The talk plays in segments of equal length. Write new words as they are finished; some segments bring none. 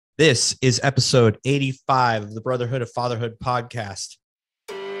This is episode 85 of the Brotherhood of Fatherhood podcast.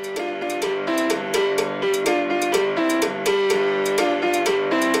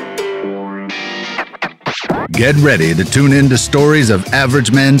 Get ready to tune into stories of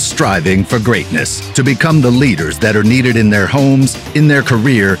average men striving for greatness, to become the leaders that are needed in their homes, in their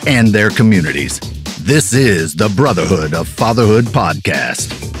career, and their communities. This is the Brotherhood of Fatherhood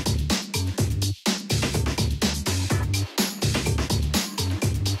podcast.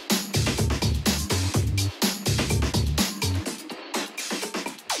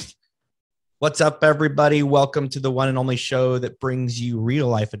 What's up, everybody? Welcome to the one and only show that brings you real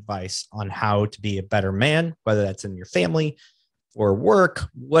life advice on how to be a better man, whether that's in your family or work,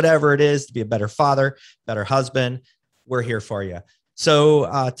 whatever it is, to be a better father, better husband. We're here for you.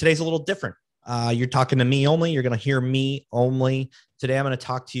 So today's a little different. You're talking to me only. You're going to hear me only. Today, I'm going to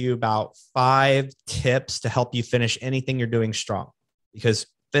talk to you about 5 tips to help you finish anything you're doing strong, because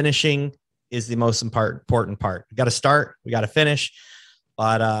finishing is the most important part. We got to start. We got to finish.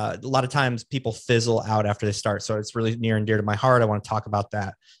 But a lot of times people fizzle out after they start. So it's really near and dear to my heart. I want to talk about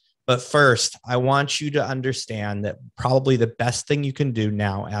that. But first, I want you to understand that probably the best thing you can do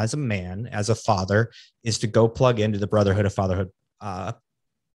now as a man, as a father, is to go plug into the Brotherhood of Fatherhood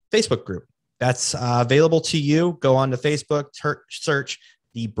Facebook group. That's available to you. Go on to Facebook, search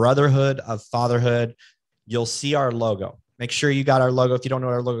the Brotherhood of Fatherhood. You'll see our logo. Make sure you got our logo. If you don't know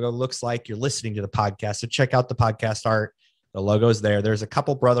what our logo looks like, you're listening to the podcast. So check out the podcast art. The logo is there. There's a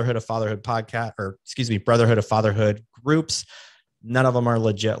couple Brotherhood of Fatherhood Brotherhood of Fatherhood groups. None of them are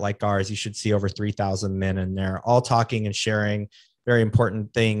legit like ours. You should see over 3,000 men in there, all talking and sharing very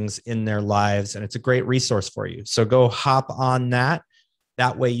important things in their lives. And it's a great resource for you. So go hop on that.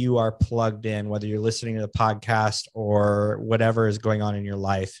 That way you are plugged in, whether you're listening to the podcast or whatever is going on in your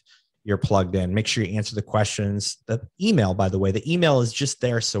life, you're plugged in. Make sure you answer the questions. The email, by the way, the email is just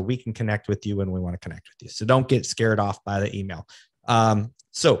there so we can connect with you when we want to connect with you. So don't get scared off by the email.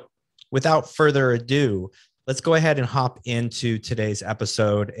 So without further ado, let's go ahead and hop into today's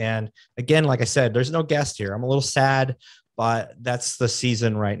episode. And again, like I said, there's no guest here. I'm a little sad, but that's the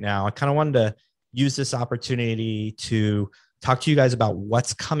season right now. I kind of wanted to use this opportunity to talk to you guys about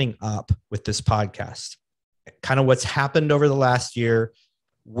what's coming up with this podcast, kind of what's happened over the last year,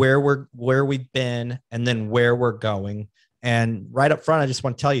 where we've been, and then where we're going. And right up front, I just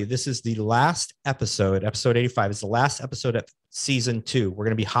want to tell you, this is the last episode. Episode 85 is the last episode of season 2. We're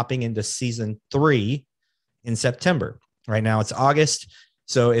going to be hopping into season 3 in September. Right now it's August.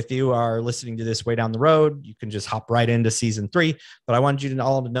 So if you are listening to this way down the road, you can just hop right into season 3. But I wanted you to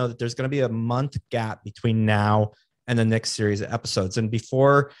all to know that there's going to be a month gap between now and the next series of episodes. And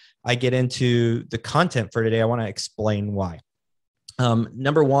before I get into the content for today, I want to explain why.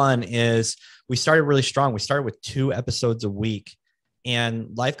 Number one is we started really strong. We started with 2 episodes a week,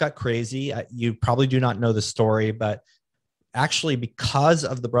 and life got crazy. You probably do not know the story, but actually, because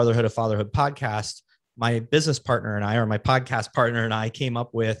of the Brotherhood of Fatherhood podcast, my business partner and I, or my podcast partner and I, came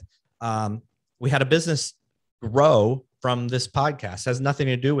up with, we had a business grow from this podcast. It has nothing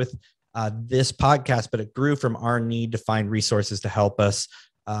to do with this podcast, but it grew from our need to find resources to help us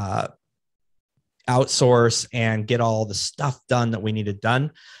outsource and get all the stuff done that we needed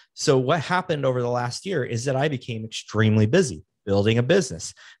done. So what happened over the last year is that I became extremely busy building a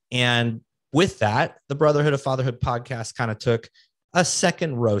business. And with that, the Brotherhood of Fatherhood podcast kind of took a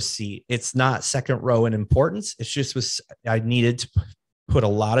second row seat. It's not second row in importance. It's just I needed to put a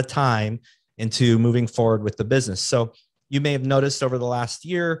lot of time into moving forward with the business. So you may have noticed over the last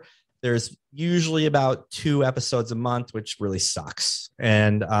year, there's usually about 2 episodes a month, which really sucks.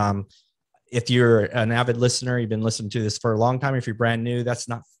 And if you're an avid listener, you've been listening to this for a long time. If you're brand new, that's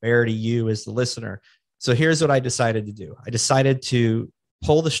not fair to you as the listener. So here's what I decided to do. I decided to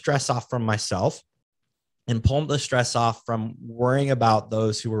pull the stress off from myself and pull the stress off from worrying about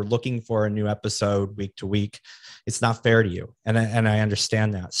those who are looking for a new episode week to week. It's not fair to you. And I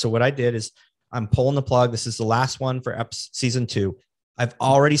understand that. So what I did is I'm pulling the plug. This is the last one for season 2. I've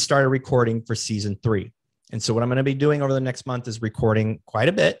already started recording for season 3. And so what I'm going to be doing over the next month is recording quite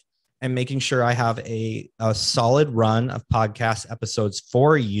a bit and making sure I have a solid run of podcast episodes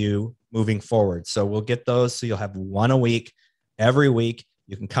for you moving forward. So we'll get those. So you'll have 1 a week, every week.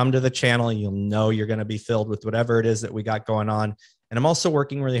 You can come to the channel and you'll know you're going to be filled with whatever it is that we got going on. And I'm also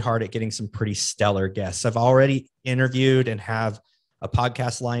working really hard at getting some pretty stellar guests. I've already interviewed and have a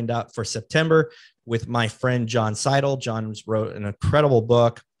podcast lined up for September with my friend, John Seidel. John wrote an incredible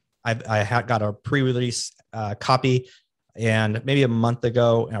book. I got a pre-release copy, and maybe a month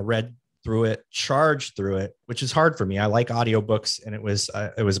ago, I read through it, charged through it, which is hard for me. I like audiobooks, and it was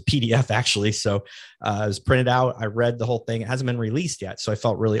a PDF actually. So it was printed out. I read the whole thing. It hasn't been released yet. So I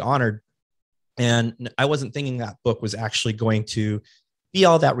felt really honored. And I wasn't thinking that book was actually going to be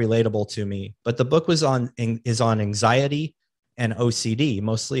all that relatable to me, but the book is on anxiety and OCD,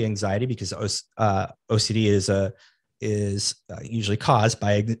 mostly anxiety, because OCD is usually caused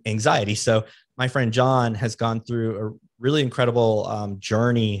by anxiety. So my friend John has gone through a really incredible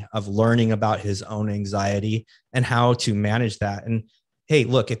journey of learning about his own anxiety and how to manage that. And hey,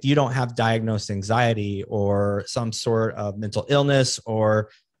 look, if you don't have diagnosed anxiety or some sort of mental illness or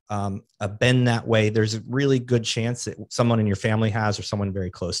been that way, there's a really good chance that someone in your family has, or someone very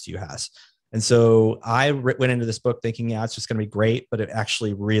close to you has. And so I went into this book thinking, yeah, it's just going to be great, but it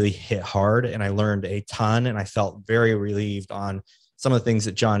actually really hit hard, and I learned a ton, and I felt very relieved on some of the things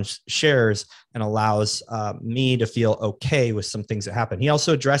that John shares, and allows me to feel okay with some things that happen. He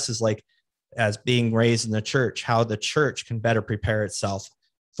also addresses, like, as being raised in the church, how the church can better prepare itself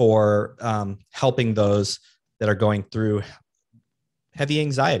for helping those that are going through heavy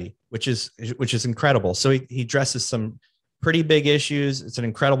anxiety, which is incredible. So he addresses some pretty big issues. It's an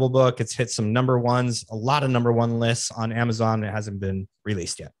incredible book. It's hit some number ones, a lot of number one lists on Amazon. It hasn't been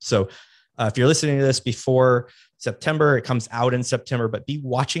released yet. So if you're listening to this before September, it comes out in September, but be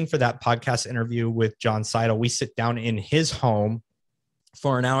watching for that podcast interview with John Seidel. We sit down in his home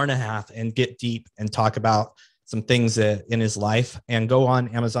for an hour and a half and get deep and talk about some things that in his life, and go on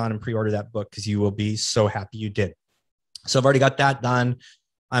Amazon and pre-order that book, because you will be so happy you did. So I've already got that done.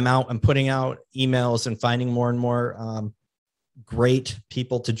 I'm putting out emails and finding more and more great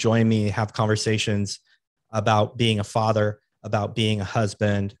people to join me, have conversations about being a father, about being a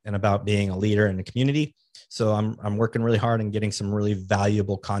husband, and about being a leader in the community. So I'm working really hard and getting some really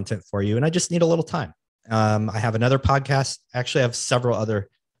valuable content for you. And I just need a little time. I have another podcast. Actually, I have several other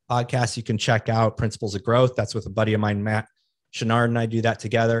podcasts you can check out. Principles of Growth. That's with a buddy of mine, Matt Chenard, and I do that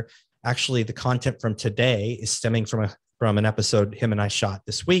together. Actually, the content from today is stemming from an episode him and I shot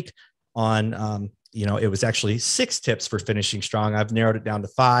this week on, it was actually 6 tips for finishing strong. I've narrowed it down to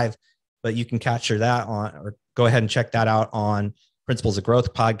 5, but you can capture that on, or go ahead and check that out on Principles of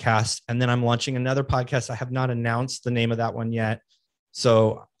Growth podcast. And then I'm launching another podcast. I have not announced the name of that one yet.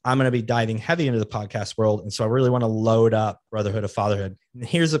 So I'm going to be diving heavy into the podcast world. And so I really want to load up Brotherhood of Fatherhood. And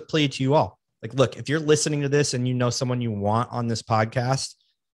here's a plea to you all. Like, look, if you're listening to this and you know someone you want on this podcast,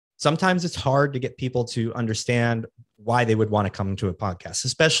 sometimes it's hard to get people to understand why they would want to come to a podcast,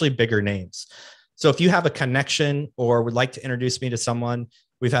 especially bigger names. So if you have a connection or would like to introduce me to someone,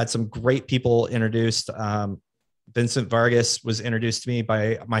 we've had some great people introduced. Vincent Vargas was introduced to me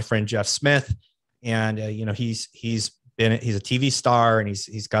by my friend Jeff Smith, and he's a TV star, and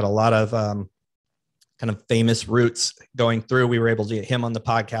he's got a lot of kind of famous roots going through. We were able to get him on the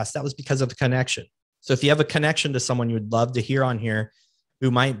podcast. That was because of a connection. So if you have a connection to someone you would love to hear on here, who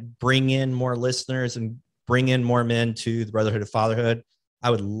might bring in more listeners and bring in more men to the Brotherhood of Fatherhood, I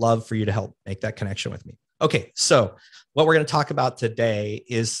would love for you to help make that connection with me. Okay, so what we're going to talk about today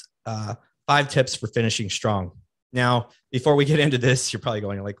is 5 tips for finishing strong. Now, before we get into this, you're probably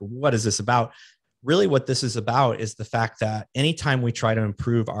going like, what is this about? Really, what this is about is the fact that anytime we try to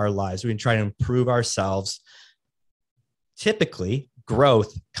improve our lives, we try to improve ourselves, typically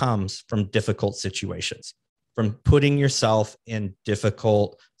growth comes from difficult situations, from putting yourself in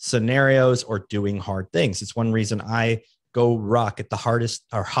difficult scenarios or doing hard things. It's one reason I go ruck at the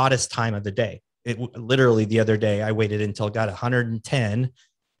hottest time of the day. Literally the other day, I waited until it got 110,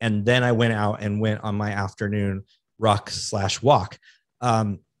 and then I went out and went on my afternoon ruck/walk.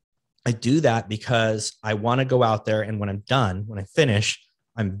 I do that because I want to go out there, and when I'm done, when I finish,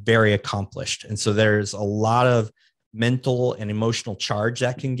 I'm very accomplished. And so there's a lot of mental and emotional charge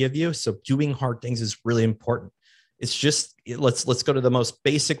that can give you. So doing hard things is really important. It's just, let's go to the most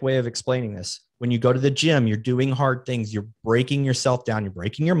basic way of explaining this. When you go to the gym, you're doing hard things, you're breaking yourself down, you're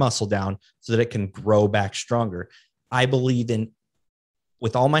breaking your muscle down so that it can grow back stronger. I believe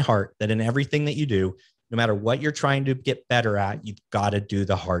with all my heart that in everything that you do, no matter what you're trying to get better at, you've got to do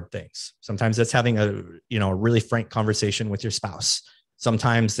the hard things. Sometimes that's having a really frank conversation with your spouse.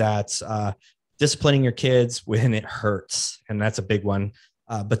 Sometimes that's disciplining your kids when it hurts. And that's a big one.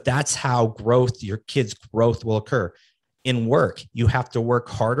 But that's how your kids' growth will occur. In work, you have to work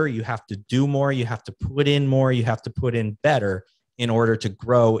harder. You have to do more. You have to put in more. You have to put in better in order to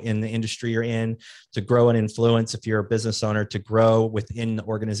grow in the industry you're in, to grow in influence if you're a business owner, to grow within the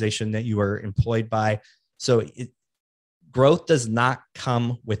organization that you are employed by. So growth does not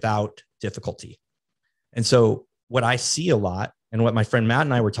come without difficulty. And so what I see a lot, and what my friend Matt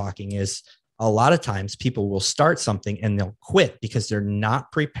and I were talking is, a lot of times people will start something and they'll quit because they're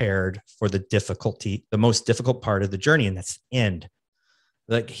not prepared for the difficulty, the most difficult part of the journey, and that's the end.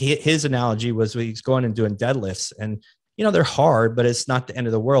 Like his analogy was he's going and doing deadlifts, and they're hard, but it's not the end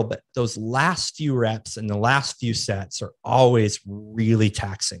of the world. But those last few reps and the last few sets are always really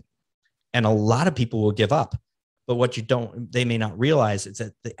taxing. And a lot of people will give up. But what they may not realize is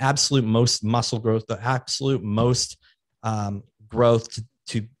that the absolute most muscle growth, the absolute most growth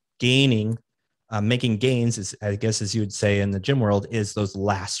to gaining, making gains is, I guess, as you would say in the gym world, is those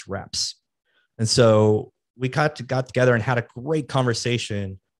last reps. And so we got together and had a great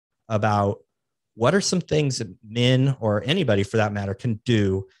conversation about what are some things that men, or anybody for that matter, can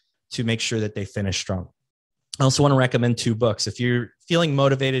do to make sure that they finish strong. I also want to recommend 2 books. If you're feeling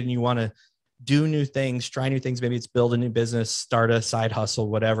motivated and you want to do new things, try new things, maybe it's build a new business, start a side hustle,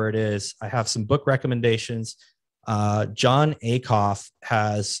 whatever it is, I have some book recommendations. John Acuff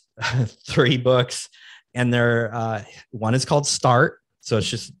has 3 books, and one is called Start. So it's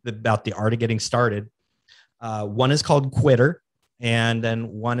just about the art of getting started. One is called Quitter, and then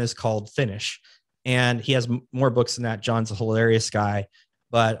one is called Finish. And he has more books than that. John's a hilarious guy,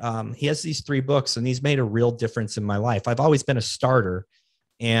 but he has these 3 books, and these made a real difference in my life. I've always been a starter,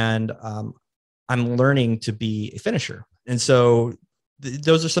 and I'm learning to be a finisher. And so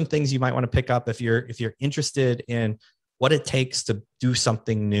those are some things you might want to pick up if you're interested in what it takes to do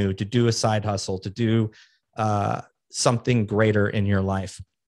something new, to do a side hustle, to do something greater in your life.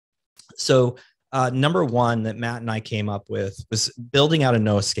 So number 1 that Matt and I came up with was building out a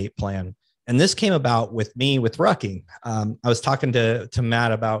no escape plan. And this came about with me with rucking. I was talking to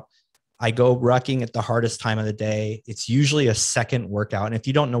Matt about, I go rucking at the hardest time of the day. It's usually a second workout. And if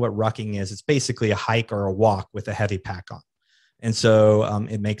you don't know what rucking is, it's basically a hike or a walk with a heavy pack on. And so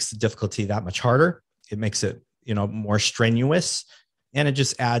it makes the difficulty that much harder. It makes it, more strenuous, and it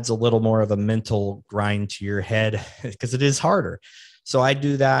just adds a little more of a mental grind to your head because it is harder. So I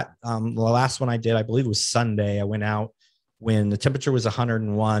do that. The last one I did, I believe, was Sunday. I went out when the temperature was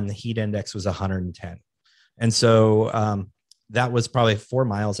 101, the heat index was 110. And so that was probably 4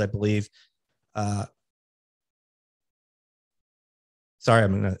 miles, I believe. Sorry,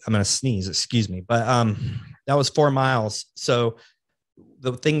 I'm gonna sneeze, excuse me. But that was 4 miles. So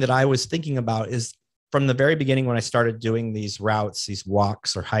the thing that I was thinking about is, from the very beginning, when I started doing these routes, these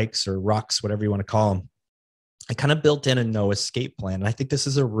walks or hikes or rucks, whatever you want to call them, I kind of built in a no escape plan. And I think this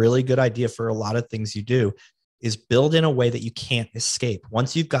is a really good idea for a lot of things you do, is build in a way that you can't escape.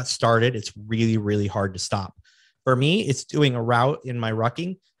 Once you've got started, it's really, really hard to stop. For me, it's doing a route in my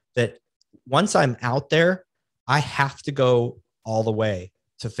rucking that once I'm out there, I have to go all the way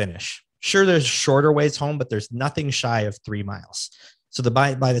to finish. Sure, there's shorter ways home, but there's nothing shy of 3 miles. So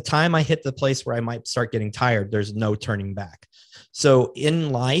by the time I hit the place where I might start getting tired, there's no turning back. So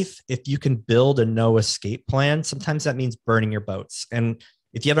in life, if you can build a no escape plan, sometimes that means burning your boats. And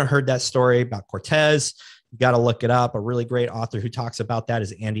if you haven't heard that story about Cortez, you got to look it up. A really great author who talks about that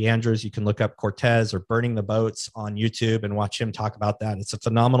is Andy Andrews. You can look up Cortez or Burning the Boats on YouTube and watch him talk about that. It's a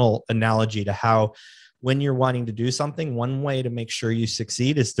phenomenal analogy to how, when you're wanting to do something, one way to make sure you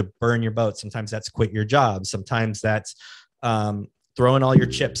succeed is to burn your boat. Sometimes that's quit your job. Sometimes that's throwing all your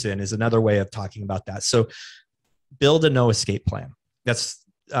chips in, is another way of talking about that. So build a no escape plan. That's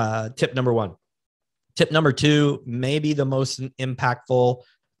tip number 1. Tip number 2, maybe the most impactful,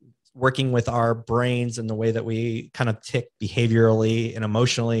 working with our brains and the way that we kind of tick behaviorally and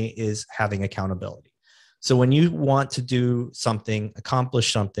emotionally, is having accountability. So when you want to do something,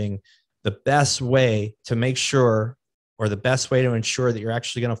 accomplish something, the best way to make sure, or the best way to ensure that you're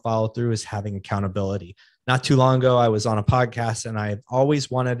actually going to follow through, is having accountability. Not too long ago, I was on a podcast, and I've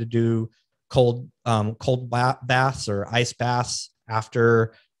always wanted to do cold baths or ice baths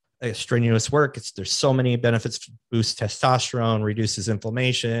after strenuous work. There's so many benefits: boosts testosterone, reduces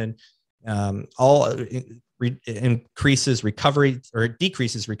inflammation, increases recovery or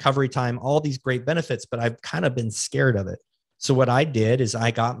decreases recovery time, all these great benefits, but I've kind of been scared of it. So what I did is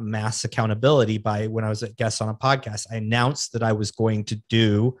I got mass accountability by, when I was a guest on a podcast, I announced that I was going to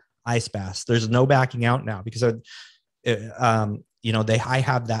do ice baths. There's no backing out now, because I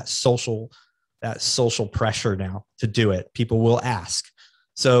have that social pressure now to do it. People will ask.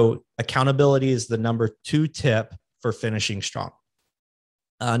 So accountability is the number 2 tip for finishing strong.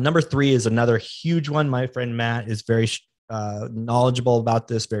 Number 3 is another huge one. My friend Matt is very knowledgeable about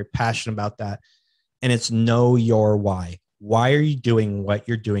this, very passionate about that. And it's know your why. Why are you doing what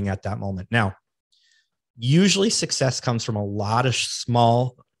you're doing at that moment? Now, usually success comes from a lot of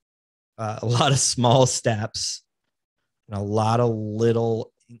small steps and a lot of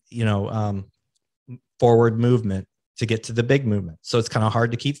little, forward movement to get to the big movement. So it's kind of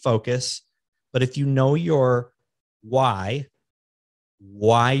hard to keep focus. But if you know your why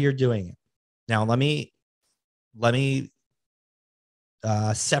you're doing it. Now, let me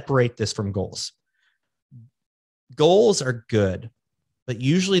separate this from goals. Goals are good, but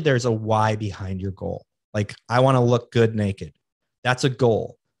usually there's a why behind your goal. Like, I want to look good naked. That's a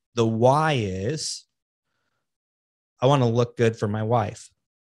goal. The why is, I want to look good for my wife.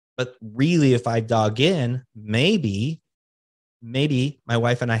 But really, if I dug in, maybe my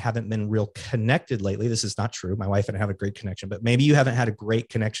wife and I haven't been real connected lately. This is not true. My wife and I have a great connection, but maybe you haven't had a great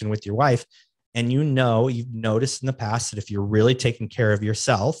connection with your wife. And you've noticed in the past that if you're really taking care of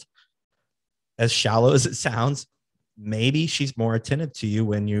yourself, as shallow as it sounds, maybe she's more attentive to you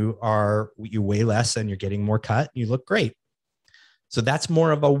when you weigh less and you're getting more cut. You look great. So that's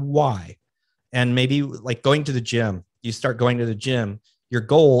more of a why. And maybe like going to the gym, you start going to the gym, your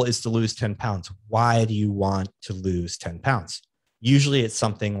goal is to lose 10 pounds. Why do you want to lose 10 pounds? Usually it's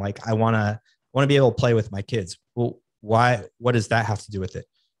something like, I want to be able to play with my kids. Well, why? What does that have to do with it?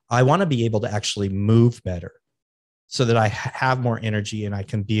 I want to be able to actually move better so that I have more energy and I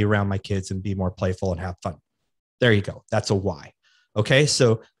can be around my kids and be more playful and have fun. There you go. That's a why. Okay.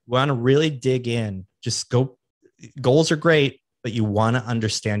 So we want to really dig in. Just go. Goals are great, but you want to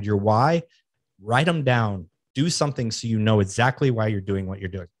understand your why. Write them down. Do something so you know exactly why you're doing what you're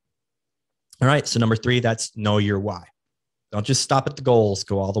doing. All right. So number 3, that's know your why. Don't just stop at the goals.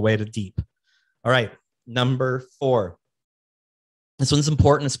 Go all the way to deep. All right. Number 4. This one's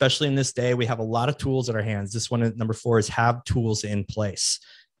important, especially in this day. We have a lot of tools at our hands. This one, number 4, is have tools in place.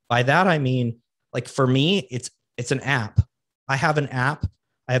 By that, I mean, like for me, it's an app. I have an app.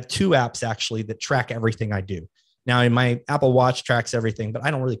 I have 2 apps actually that track everything I do. Now, in my Apple Watch tracks everything, but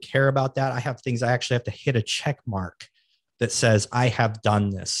I don't really care about that. I have things I actually have to hit a check mark that says I have done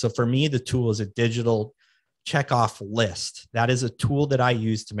this. So for me, the tool is a digital check off list. That is a tool that I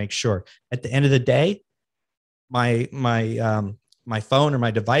use to make sure at the end of the day, my phone or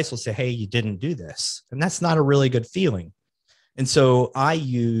my device will say, hey, you didn't do this. And that's not a really good feeling. And so I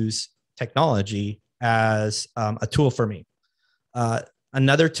use technology as a tool for me.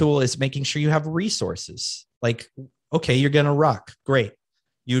 Another tool is making sure you have resources. Like, okay, you're going to ruck. Great.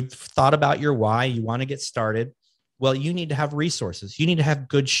 You've thought about your why. You want to get started. Well, you need to have resources. You need to have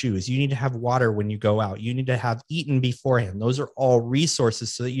good shoes. You need to have water when you go out. You need to have eaten beforehand. Those are all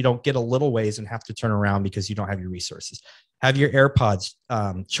resources so that you don't get a little ways and have to turn around because you don't have your resources. Have your AirPods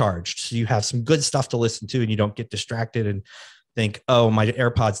charged so you have some good stuff to listen to and you don't get distracted and think, oh, my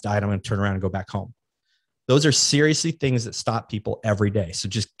AirPods died. I'm going to turn around and go back home. Those are seriously things that stop people every day. So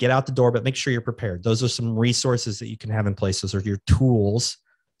just get out the door, but make sure you're prepared. Those are some resources that you can have in place. Those are your tools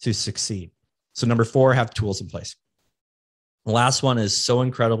to succeed. So number 4, have tools in place. The last one is so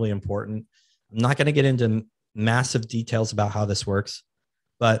incredibly important. I'm not going to get into massive details about how this works,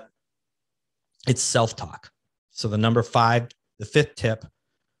 but it's self-talk. So the number 5, the 5th tip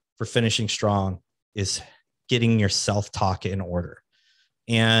for finishing strong is getting your self-talk in order.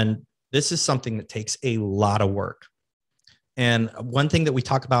 And this is something that takes a lot of work. And one thing that we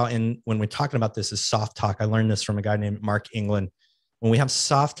talk about when we're talking about this is soft talk. I learned this from a guy named Mark England. When we have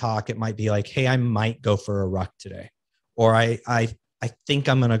soft talk, it might be like, hey, I might go for a ruck today. Or I think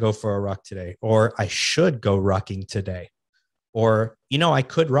I'm going to go for a ruck today. Or I should go rucking today. Or, I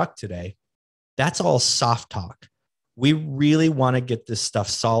could ruck today. That's all soft talk. We really want to get this stuff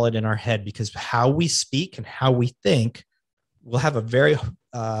solid in our head because how we speak and how we think will have a very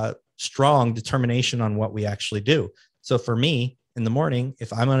strong determination on what we actually do. So for me in the morning,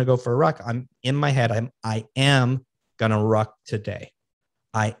 if I'm going to go for a ruck, I'm in my head, I am going to ruck today.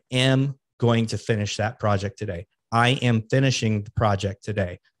 I am going to finish that project today. I am finishing the project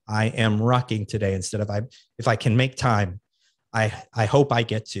today. I am rucking today instead of if I can make time, I hope I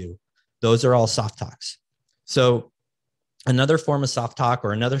get to. Those are all soft talks. So another form of soft talk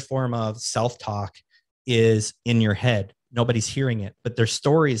or another form of self-talk is in your head. Nobody's hearing it, but there's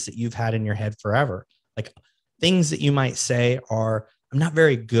stories that you've had in your head forever. Like things that you might say are, I'm not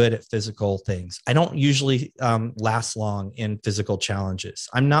very good at physical things. I don't usually last long in physical challenges.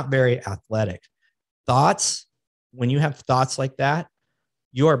 I'm not very athletic. Thoughts, when you have thoughts like that,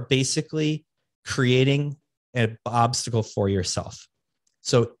 you are basically creating an obstacle for yourself.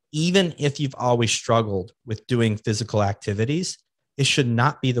 So even if you've always struggled with doing physical activities, it should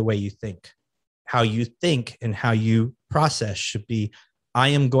not be the way you think. How you think and how you process should be, I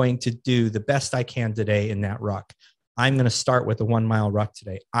am going to do the best I can today in that ruck. I'm going to start with a 1 mile ruck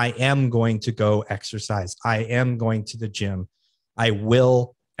today. I am going to go exercise. I am going to the gym. I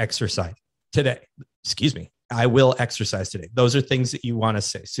will exercise today. Excuse me. I will exercise today. Those are things that you want to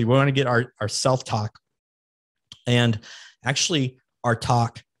say. So we want to get our self-talk and actually our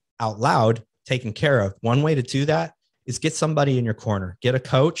talk out loud taken care of. One way to do that is get somebody in your corner, get a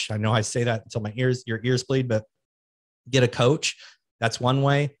coach. I know I say that until your ears bleed, but get a coach. That's one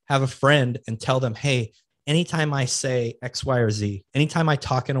way. Have a friend and tell them, hey, anytime I say X, Y, or Z, anytime I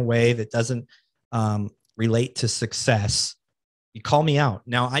talk in a way that doesn't relate to success, you call me out.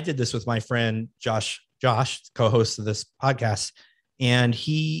 Now, I did this with my friend, Josh, co-host of this podcast. And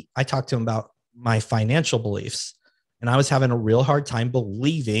I talked to him about my financial beliefs. And I was having a real hard time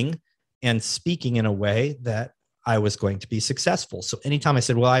believing and speaking in a way that I was going to be successful. So anytime I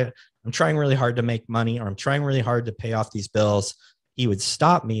said, well, I'm trying really hard to make money, or I'm trying really hard to pay off these bills, he would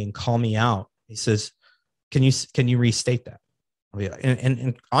stop me and call me out. He says, can you restate that?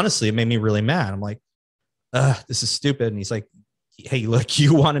 And honestly, it made me really mad. I'm like, this is stupid. And he's like, hey, look,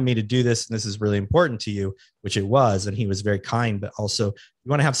 you wanted me to do this, and this is really important to you, which it was. And he was very kind, but also you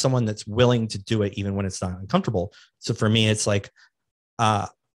want to have someone that's willing to do it even when it's not uncomfortable. So for me, it's like, I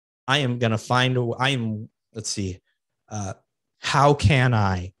am going to find, how can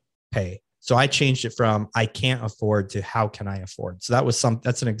I pay? So I changed it from I can't afford to how can I afford? So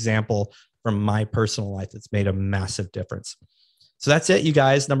that's an example from my personal life that's made a massive difference. So that's it, you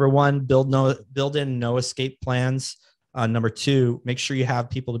guys. Number one, build in no escape plans. Number two, make sure you have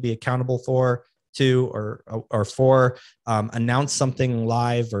people to be accountable for. Or four, announce something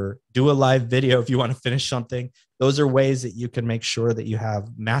live or do a live video if you want to finish something. Those are ways that you can make sure that you have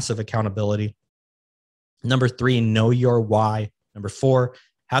massive accountability. Number three, know your why. Number four,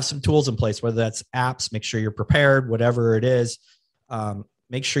 have some tools in place, whether that's apps, make sure you're prepared, whatever it is.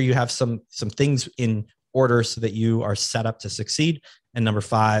 Make sure you have some things in order so that you are set up to succeed. And number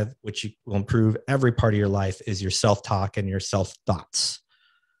five, which will improve every part of your life, is your self-talk and your self-thoughts.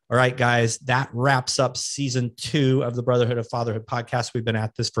 All right, guys, that wraps up season 2 of the Brotherhood of Fatherhood podcast. We've been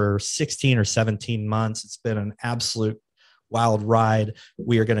at this for 16 or 17 months. It's been an absolute wild ride.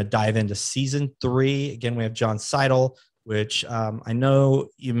 We are going to dive into season 3. Again, we have John Seidel, which I know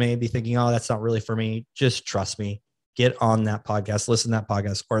you may be thinking, oh, that's not really for me. Just trust me. Get on that podcast, listen to that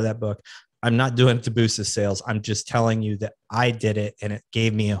podcast or that book. I'm not doing it to boost the sales. I'm just telling you that I did it and it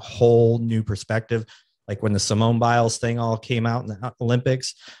gave me a whole new perspective. Like when the Simone Biles thing all came out in the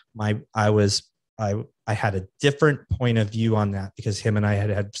Olympics, I had a different point of view on that because him and I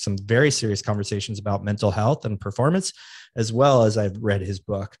had some very serious conversations about mental health and performance, as well as I've read his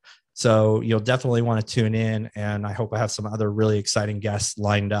book. So you'll definitely want to tune in, and I hope I have some other really exciting guests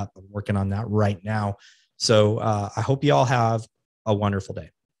lined up. I'm working on that right now. So I hope you all have a wonderful day.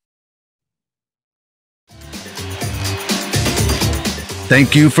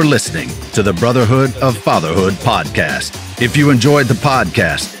 Thank you for listening to the Brotherhood of Fatherhood podcast. If you enjoyed the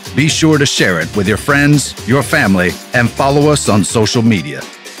podcast, be sure to share it with your friends, your family, and follow us on social media.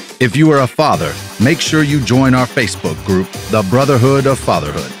 If you are a father, make sure you join our Facebook group, the Brotherhood of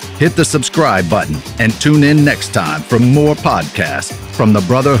Fatherhood. Hit the subscribe button and tune in next time for more podcasts from the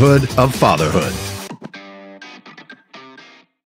Brotherhood of Fatherhood.